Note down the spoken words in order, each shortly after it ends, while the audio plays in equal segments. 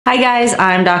Hi guys,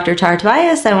 I'm Dr.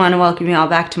 Tobias. I want to welcome you all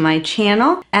back to my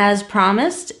channel. As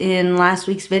promised in last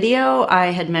week's video,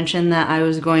 I had mentioned that I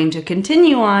was going to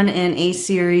continue on in a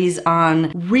series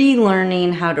on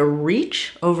relearning how to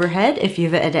reach overhead if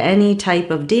you've had any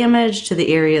type of damage to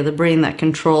the area of the brain that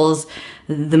controls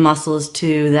the muscles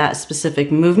to that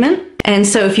specific movement. And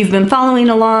so if you've been following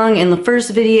along in the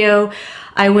first video,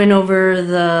 I went over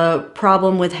the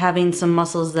problem with having some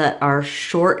muscles that are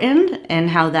shortened and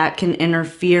how that can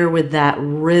interfere with that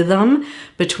rhythm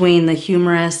between the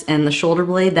humerus and the shoulder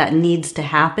blade that needs to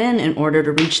happen in order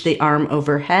to reach the arm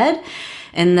overhead.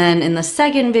 And then in the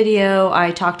second video,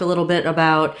 I talked a little bit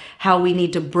about how we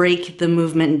need to break the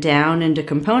movement down into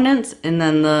components, and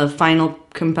then the final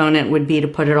component would be to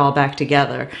put it all back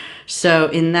together. So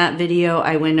in that video,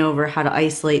 I went over how to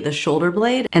isolate the shoulder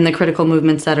blade and the critical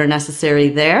movements that are necessary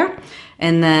there.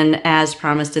 And then as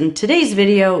promised in today's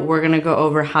video, we're gonna go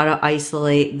over how to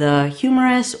isolate the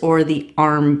humerus or the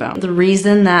arm bone. The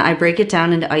reason that I break it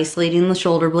down into isolating the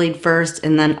shoulder blade first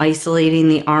and then isolating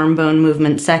the arm bone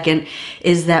movement second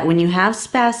is that when you have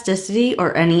spasticity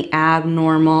or any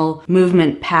abnormal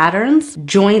movement patterns,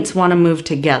 joints wanna move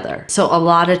together. So a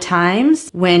lot of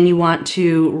times when you want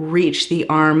to reach the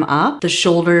arm up, the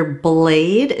shoulder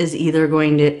blade is either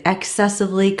going to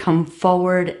excessively come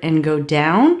forward and go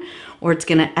down, or it's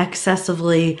gonna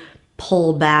excessively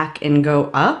pull back and go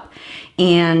up.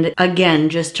 And again,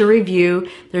 just to review,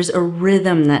 there's a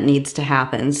rhythm that needs to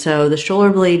happen. So the shoulder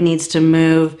blade needs to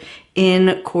move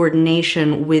in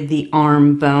coordination with the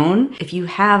arm bone. If you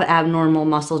have abnormal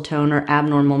muscle tone or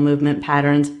abnormal movement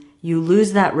patterns, you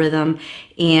lose that rhythm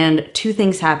and two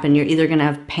things happen. You're either gonna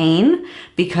have pain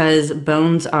because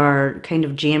bones are kind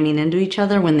of jamming into each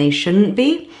other when they shouldn't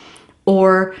be,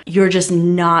 or you're just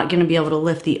not going to be able to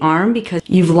lift the arm because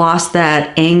you've lost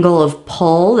that angle of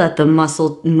pull that the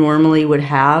muscle normally would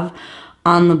have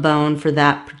on the bone for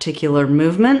that particular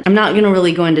movement. I'm not going to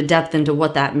really go into depth into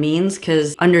what that means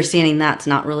because understanding that's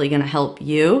not really going to help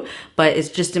you, but it's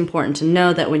just important to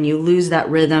know that when you lose that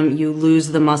rhythm, you lose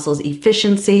the muscle's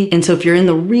efficiency. And so if you're in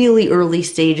the really early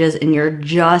stages and you're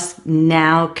just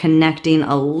now connecting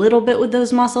a little bit with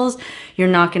those muscles, you're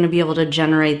not going to be able to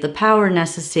generate the power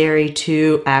necessary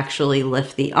to actually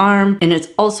lift the arm. And it's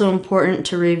also important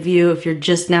to review, if you're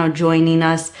just now joining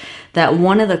us, that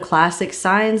one of the classic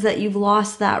signs that you've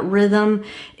lost that rhythm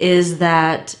is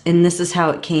that, and this is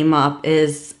how it came up,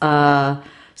 is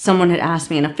someone had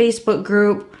asked me in a Facebook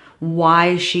group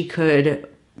why she could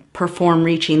perform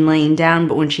reaching laying down,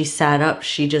 but when she sat up,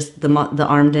 she just, the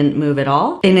arm didn't move at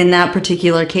all. And in that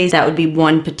particular case, that would be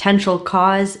one potential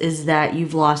cause, is that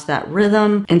you've lost that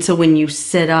rhythm. And so when you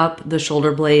sit up, the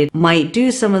shoulder blade might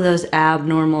do some of those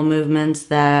abnormal movements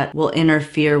that will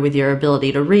interfere with your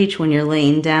ability to reach. When you're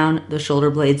laying down, the shoulder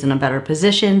blade's in a better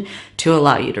position to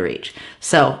allow you to reach.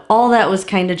 So all that was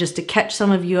kind of just to catch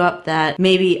some of you up that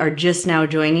maybe are just now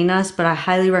joining us, but I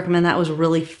highly recommend, that was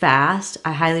really fast.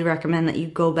 I highly recommend that you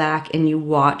go back and you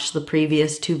watch the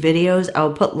previous two videos.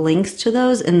 I'll put links to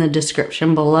those in the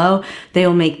description below. They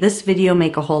will make this video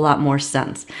make a whole lot more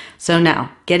sense. So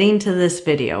now, getting to this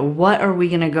video, what are we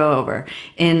gonna go over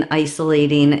in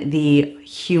isolating the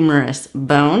humerus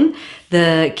bone?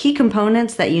 The key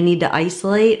components that you need to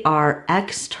isolate are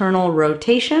external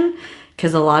rotation,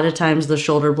 because a lot of times the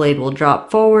shoulder blade will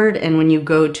drop forward, and when you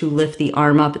go to lift the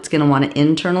arm up, it's gonna wanna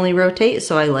internally rotate.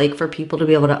 So I like for people to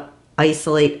be able to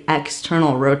isolate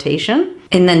external rotation.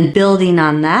 And then building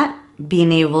on that,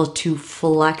 being able to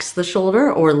flex the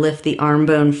shoulder or lift the arm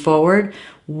bone forward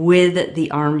with the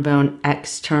arm bone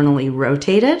externally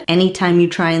rotated. Anytime you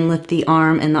try and lift the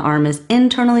arm and the arm is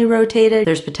internally rotated,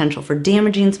 there's potential for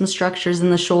damaging some structures in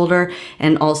the shoulder,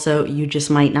 and also you just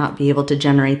might not be able to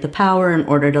generate the power in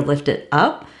order to lift it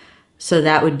up. So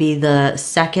that would be the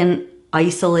second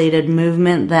isolated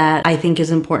movement that I think is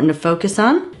important to focus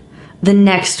on. The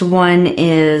next one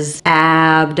is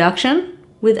abduction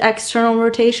with external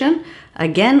rotation.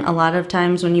 Again, a lot of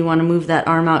times when you want to move that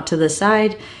arm out to the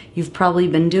side, you've probably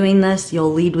been doing this,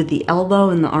 you'll lead with the elbow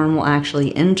and the arm will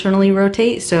actually internally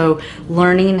rotate. So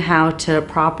learning how to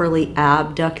properly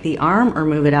abduct the arm or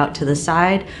move it out to the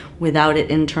side without it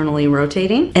internally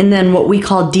rotating. And then what we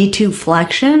call D2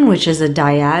 flexion, which is a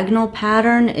diagonal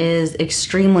pattern, is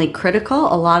extremely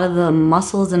critical. A lot of the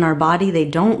muscles in our body, they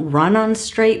don't run on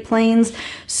straight planes,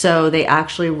 so they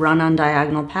actually run on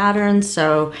diagonal patterns.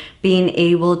 So being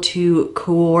able to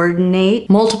coordinate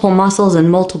multiple muscles and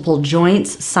multiple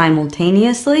joints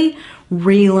simultaneously,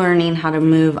 relearning how to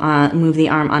move the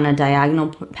arm on a diagonal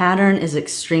pattern is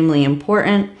extremely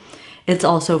important. It's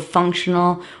also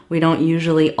functional. We don't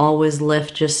usually always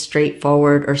lift just straight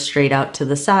forward or straight out to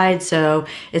the side. So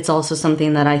it's also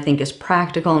something that I think is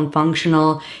practical and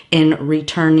functional in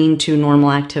returning to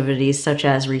normal activities such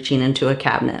as reaching into a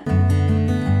cabinet.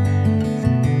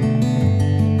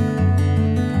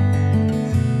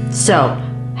 So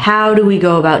how do we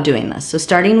go about doing this? So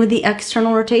starting with the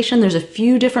external rotation, there's a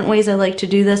few different ways I like to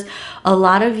do this. A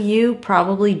lot of you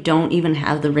probably don't even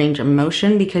have the range of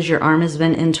motion because your arm has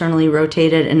been internally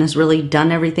rotated and has really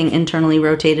done everything internally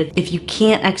rotated. If you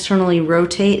can't externally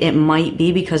rotate, it might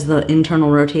be because the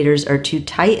internal rotators are too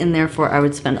tight, and therefore I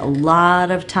would spend a lot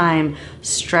of time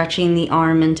stretching the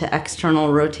arm into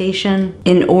external rotation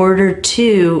in order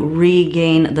to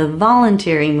regain the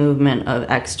voluntary movement of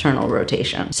external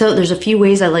rotation. So there's a few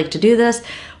ways I like to do this.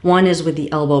 One is with the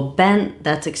elbow bent.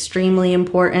 That's extremely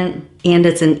important, and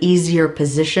it's an easier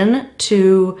position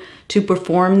to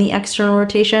perform the external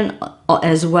rotation,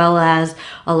 as well as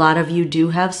a lot of you do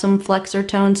have some flexor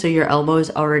tone, so your elbow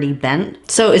is already bent.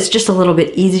 So it's just a little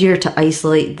bit easier to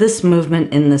isolate this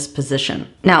movement in this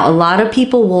position. Now, a lot of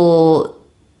people will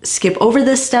skip over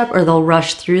this step or they'll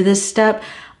rush through this step.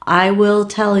 I will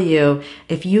tell you,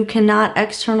 if you cannot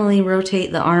externally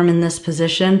rotate the arm in this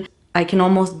position, I can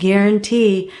almost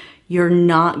guarantee you're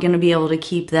not going to be able to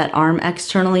keep that arm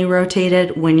externally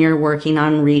rotated when you're working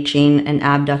on reaching and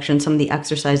abduction, some of the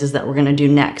exercises that we're going to do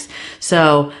next.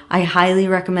 So I highly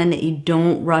recommend that you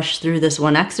don't rush through this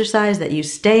one exercise, that you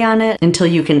stay on it until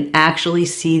you can actually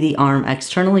see the arm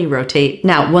externally rotate.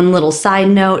 Now, one little side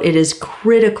note, it is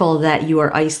critical that you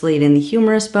are isolating the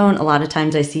humerus bone. A lot of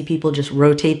times I see people just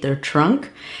rotate their trunk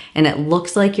and it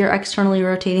looks like you're externally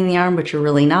rotating the arm, but you're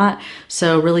really not.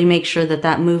 So really make sure that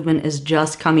that movement is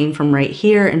just coming from right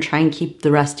here, and try and keep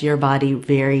the rest of your body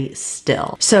very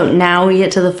still. So now we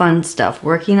get to the fun stuff,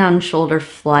 working on shoulder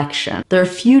flexion. There are a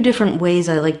few different ways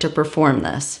I like to perform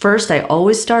this. First, I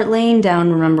always start laying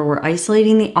down. Remember, we're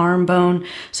isolating the arm bone.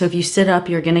 So if you sit up,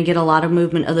 you're gonna get a lot of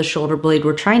movement of the shoulder blade.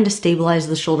 We're trying to stabilize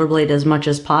the shoulder blade as much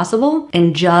as possible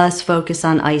and just focus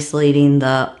on isolating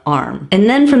the arm. And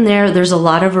then from there, there's a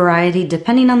lot of variety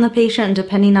depending on the patient and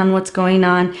depending on what's going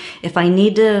on. If I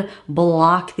need to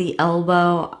block the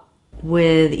elbow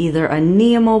with either a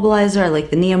knee immobilizer, I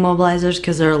like the knee immobilizers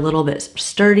because they're a little bit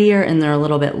sturdier and they're a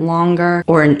little bit longer,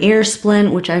 or an air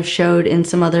splint, which I've showed in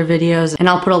some other videos, and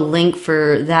I'll put a link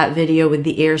for that video with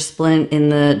the air splint in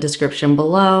the description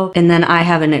below. And then I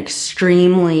have an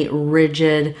extremely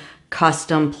rigid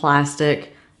custom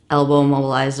plastic elbow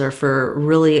immobilizer for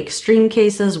really extreme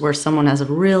cases where someone has a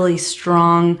really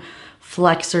strong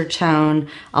flexor tone.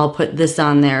 I'll put this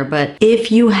on there. But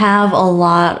if you have a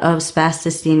lot of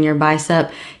spasticity in your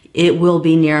bicep, it will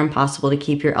be near impossible to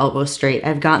keep your elbow straight.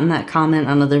 I've gotten that comment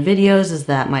on other videos, is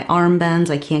that my arm bends,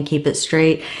 I can't keep it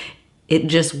straight. It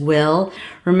just will.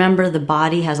 Remember, the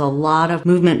body has a lot of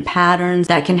movement patterns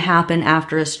that can happen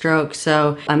after a stroke,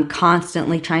 so I'm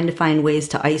constantly trying to find ways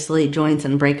to isolate joints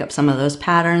and break up some of those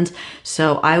patterns.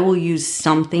 So I will use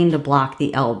something to block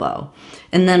the elbow.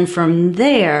 And then from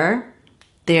there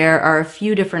are a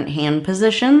few different hand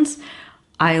positions.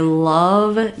 I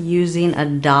love using a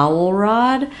dowel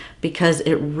rod because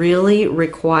it really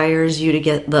requires you to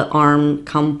get the arm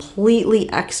completely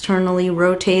externally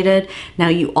rotated. Now,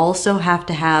 you also have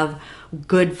to have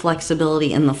good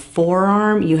flexibility in the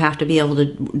forearm. You have to be able to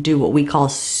do what we call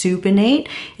supinate.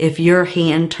 If your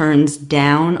hand turns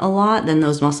down a lot, then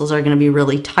those muscles are going to be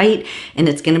really tight and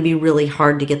it's going to be really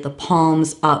hard to get the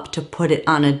palms up to put it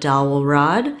on a dowel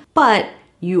rod. But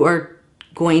you are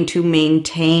going to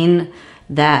maintain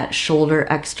that shoulder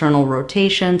external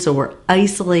rotation. So we're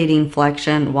isolating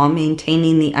flexion while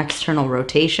maintaining the external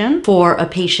rotation. For a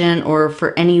patient or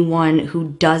for anyone who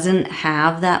doesn't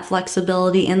have that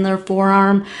flexibility in their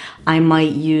forearm, I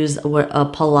might use a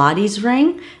Pilates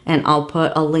ring, and I'll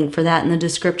put a link for that in the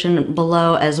description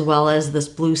below, as well as this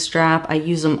blue strap. I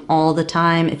use them all the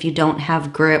time if you don't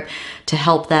have grip to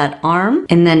help that arm.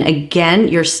 And then again,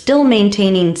 you're still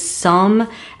maintaining some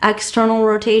external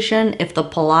rotation. If the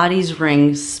Pilates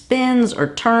ring spins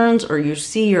or turns, or you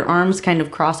see your arms kind of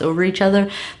cross over each other,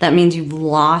 that means you've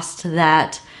lost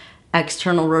that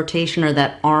external rotation, or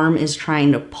that arm is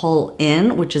trying to pull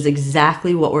in, which is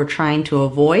exactly what we're trying to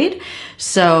avoid.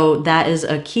 So that is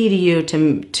a key to you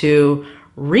to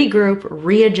regroup,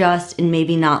 readjust, and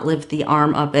maybe not lift the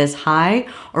arm up as high,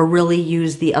 or really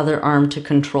use the other arm to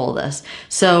control this.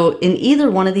 So in either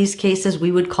one of these cases,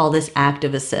 we would call this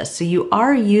active assist. So you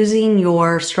are using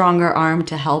your stronger arm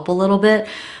to help a little bit,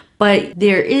 but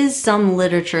there is some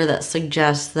literature that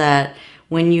suggests that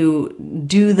when you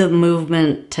do the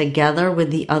movement together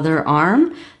with the other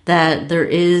arm, that there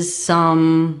is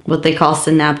some what they call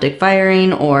synaptic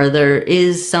firing, or there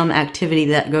is some activity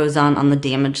that goes on the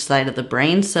damaged side of the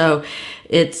brain. So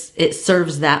it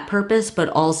serves that purpose, but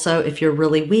also if you're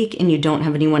really weak and you don't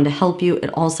have anyone to help you, it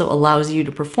also allows you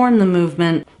to perform the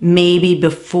movement maybe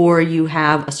before you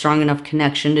have a strong enough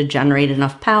connection to generate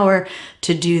enough power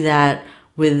to do that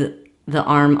with the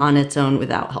arm on its own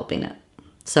without helping it.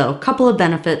 So a couple of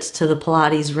benefits to the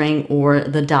Pilates ring or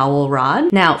the dowel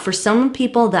rod. Now, for some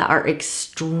people that are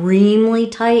extremely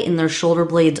tight and their shoulder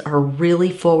blades are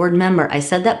really forward, remember, I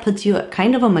said that puts you at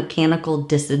kind of a mechanical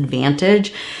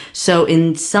disadvantage. So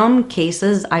in some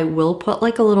cases, I will put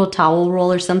like a little towel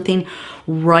roll or something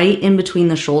right in between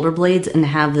the shoulder blades and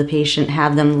have the patient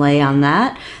have them lay on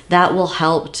that. That will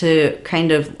help to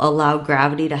kind of allow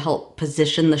gravity to help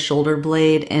position the shoulder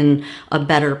blade in a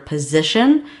better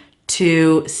position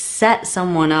to set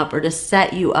someone up or to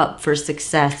set you up for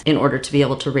success in order to be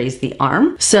able to raise the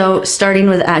arm. So starting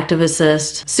with active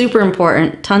assist, super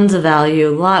important, tons of value,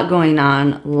 a lot going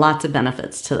on, lots of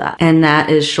benefits to that. And that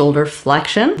is shoulder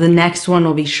flexion. The next one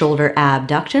will be shoulder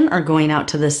abduction, or going out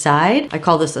to the side. I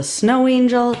call this a snow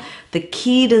angel. The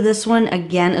key to this one,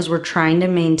 again, is we're trying to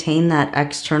maintain that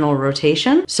external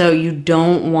rotation. So you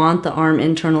don't want the arm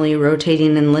internally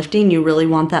rotating and lifting. You really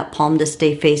want that palm to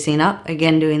stay facing up.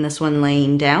 Again, doing this one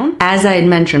laying down. As I had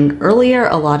mentioned earlier,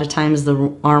 a lot of times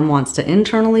the arm wants to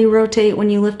internally rotate when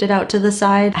you lift it out to the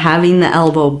side. Having the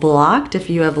elbow blocked, if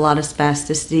you have a lot of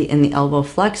spasticity in the elbow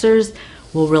flexors,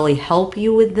 will really help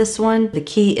you with this one. The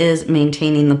key is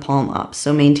maintaining the palm up,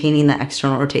 so maintaining the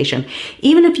external rotation.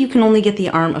 Even if you can only get the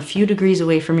arm a few degrees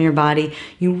away from your body,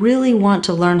 you really want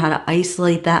to learn how to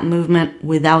isolate that movement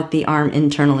without the arm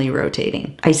internally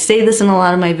rotating. I say this in a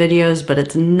lot of my videos, but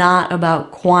it's not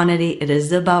about quantity, it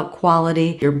is about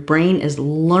quality. Your brain is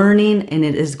learning and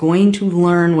it is going to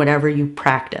learn whatever you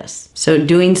practice. So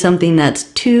doing something that's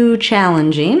too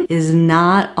challenging is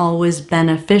not always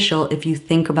beneficial if you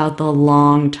think about the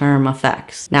long-term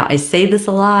effects. Now, I say this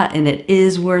a lot and it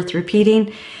is worth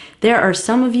repeating. There are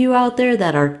some of you out there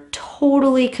that are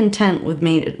totally content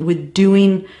with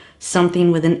doing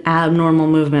something with an abnormal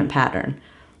movement pattern.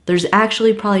 There's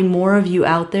actually probably more of you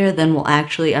out there than will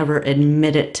actually ever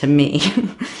admit it to me.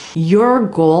 Your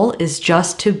goal is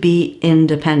just to be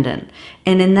independent.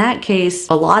 And in that case,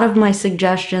 a lot of my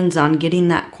suggestions on getting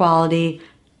that quality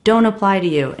don't apply to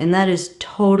you, and that is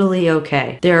totally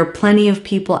okay. There are plenty of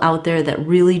people out there that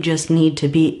really just need to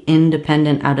be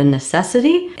independent out of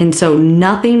necessity, and so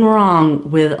nothing wrong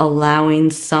with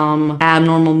allowing some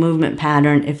abnormal movement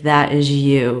pattern if that is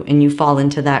you and you fall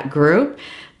into that group.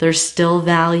 There's still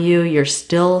value, you're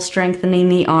still strengthening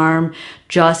the arm.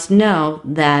 Just know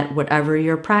that whatever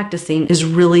you're practicing is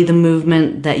really the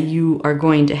movement that you are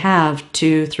going to have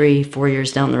 2, 3, 4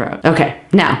 years down the road. Okay,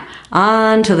 now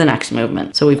on to the next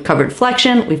movement. So we've covered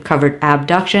flexion, we've covered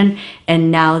abduction, and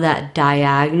now that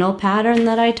diagonal pattern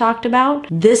that I talked about.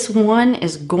 This one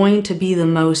is going to be the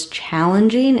most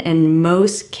challenging in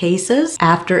most cases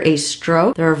after a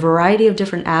stroke. There are a variety of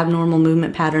different abnormal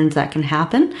movement patterns that can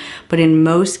happen, but in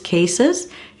most cases,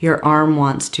 your arm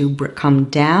wants to come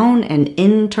down and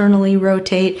internally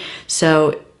rotate.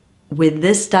 So with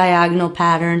this diagonal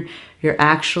pattern, you're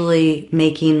actually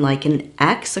making like an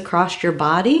X across your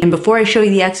body. And before I show you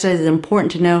the exercise, it's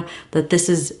important to know that this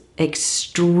is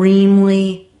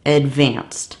extremely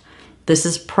advanced. This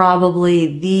is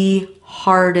probably the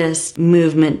hardest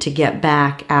movement to get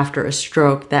back after a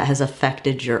stroke that has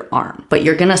affected your arm. But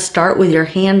you're gonna start with your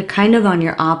hand kind of on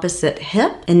your opposite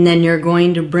hip, and then you're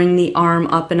going to bring the arm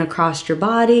up and across your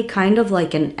body, kind of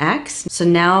like an X. So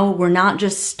now we're not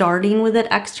just starting with it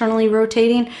externally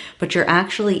rotating, but you're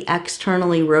actually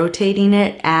externally rotating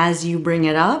it as you bring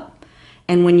it up.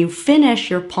 And when you finish,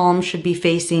 your palm should be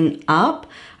facing up.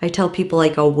 I tell people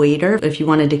like a waiter, if you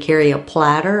wanted to carry a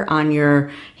platter on your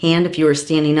hand, if you were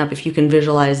standing up, if you can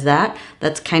visualize that,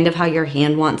 that's kind of how your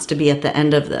hand wants to be at the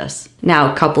end of this.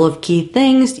 Now, a couple of key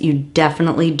things. You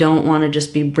definitely don't want to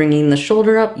just be bringing the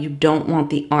shoulder up. You don't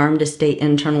want the arm to stay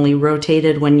internally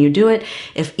rotated when you do it.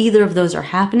 If either of those are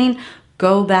happening,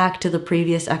 go back to the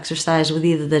previous exercise with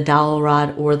either the dowel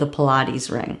rod or the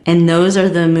Pilates ring. And those are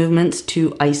the movements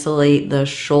to isolate the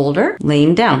shoulder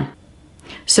laying down.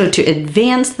 So to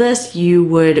advance this, you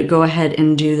would go ahead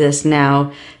and do this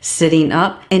now sitting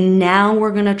up. And now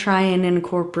we're gonna try and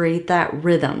incorporate that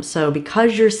rhythm. So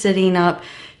because you're sitting up,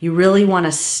 You really want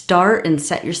to start and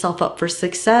set yourself up for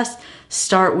success.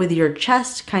 Start with your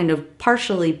chest kind of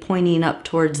partially pointing up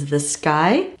towards the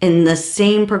sky. In the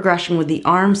same progression with the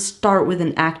arms, start with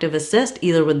an active assist,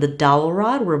 either with the dowel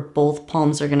rod where both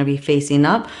palms are going to be facing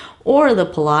up, or the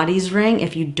Pilates ring.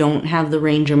 If you don't have the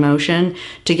range of motion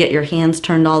to get your hands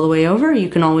turned all the way over, you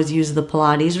can always use the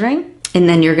Pilates ring. And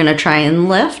then you're going to try and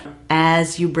lift.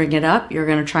 As you bring it up, you're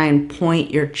going to try and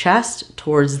point your chest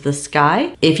towards the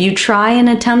sky. If you try and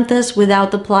attempt this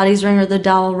without the Pilates ring or the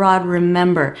dowel rod,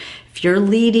 remember, if you're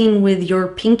leading with your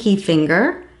pinky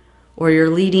finger or you're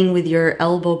leading with your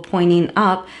elbow pointing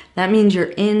up, that means you're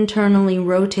internally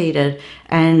rotated.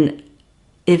 And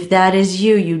if that is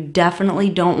you, you definitely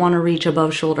don't want to reach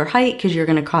above shoulder height because you're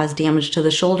going to cause damage to the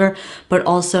shoulder, but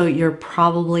also you're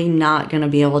probably not going to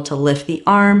be able to lift the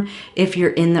arm if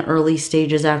you're in the early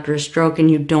stages after a stroke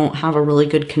and you don't have a really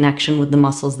good connection with the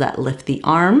muscles that lift the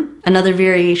arm. Another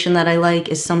variation that I like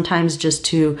is sometimes just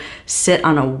to sit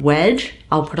on a wedge.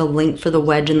 I'll put a link for the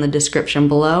wedge in the description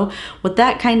below. What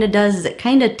that kind of does is it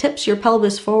kind of tips your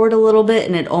pelvis forward a little bit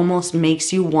and it almost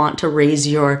makes you want to raise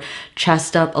your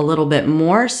chest up a little bit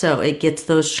more, so it gets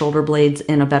those shoulder blades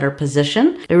in a better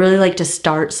position. I really like to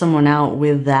start someone out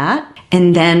with that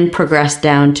and then progress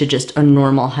down to just a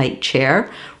normal height chair.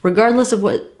 Regardless of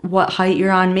what height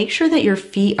you're on, make sure that your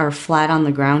feet are flat on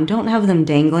the ground. Don't have them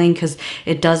dangling because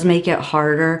it does make it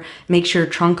harder. Makes your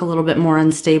trunk a little bit more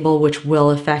unstable, which will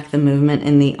affect the movement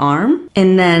in the arm.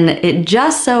 And then it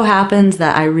just so happens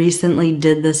that I recently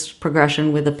did this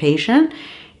progression with a patient,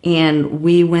 and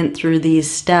we went through these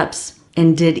steps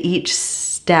and did each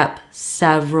step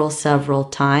several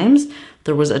times.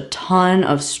 There was a ton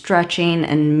of stretching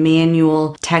and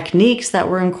manual techniques that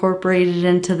were incorporated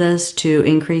into this to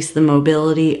increase the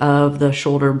mobility of the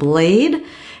shoulder blade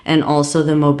and also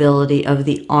the mobility of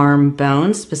the arm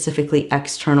bone, specifically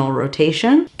external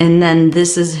rotation. And then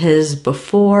this is his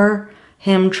before,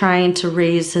 him trying to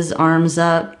raise his arms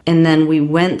up. And then we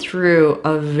went through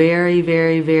a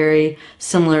very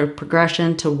similar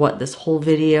progression to what this whole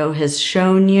video has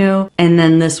shown you. And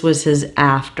then this was his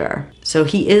after. So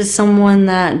he is someone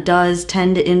that does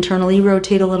tend to internally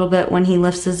rotate a little bit when he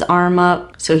lifts his arm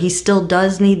up. So he still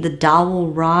does need the dowel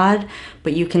rod,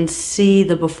 but you can see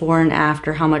the before and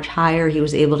after, how much higher he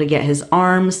was able to get his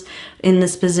arms in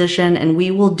this position. And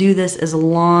we will do this as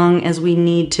long as we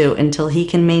need to until he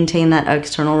can maintain that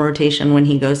external rotation when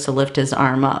he goes to lift his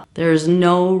arm up. There's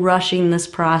no rushing this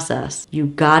process. You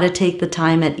gotta take the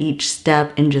time at each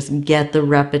step and just get the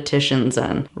repetitions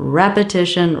in.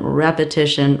 Repetition.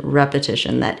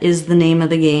 That is the name of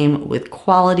the game with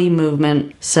quality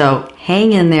movement. So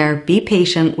hang in there, be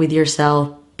patient with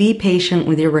yourself, be patient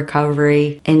with your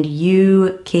recovery, and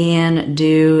you can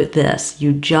do this.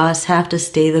 You just have to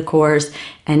stay the course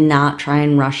and not try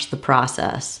and rush the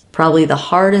process. Probably the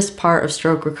hardest part of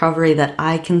stroke recovery that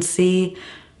I can see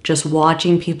just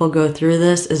watching people go through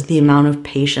this is the amount of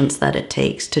patience that it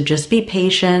takes to just be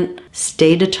patient,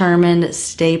 stay determined,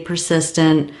 stay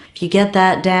persistent. If you get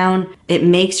that down, it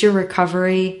makes your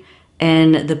recovery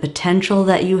and the potential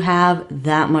that you have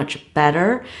that much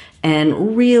better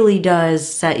and really does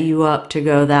set you up to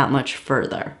go that much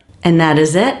further. And that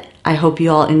is it. I hope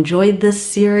you all enjoyed this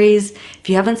series. If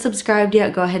you haven't subscribed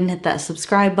yet, go ahead and hit that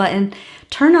subscribe button.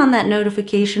 Turn on that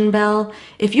notification bell.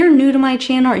 If you're new to my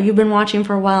channel or you've been watching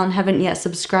for a while and haven't yet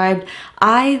subscribed,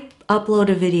 I upload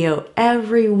a video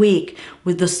every week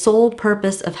with the sole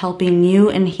purpose of helping you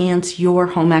enhance your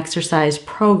home exercise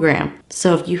program.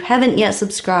 So if you haven't yet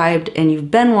subscribed and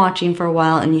you've been watching for a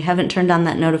while and you haven't turned on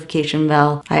that notification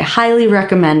bell, I highly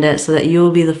recommend it so that you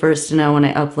will be the first to know when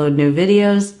I upload new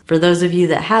videos. For those of you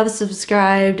that have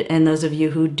subscribed and those of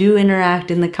you who do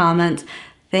interact in the comments,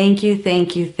 thank you.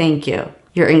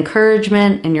 Your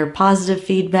encouragement and your positive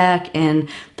feedback, and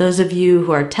those of you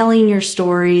who are telling your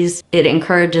stories, it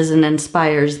encourages and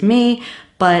inspires me,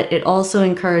 but it also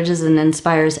encourages and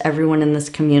inspires everyone in this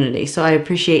community. So I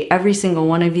appreciate every single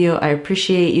one of you. I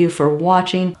appreciate you for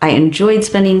watching. I enjoyed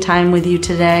spending time with you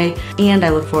today, and I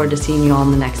look forward to seeing you all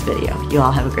in the next video. You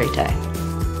all have a great day.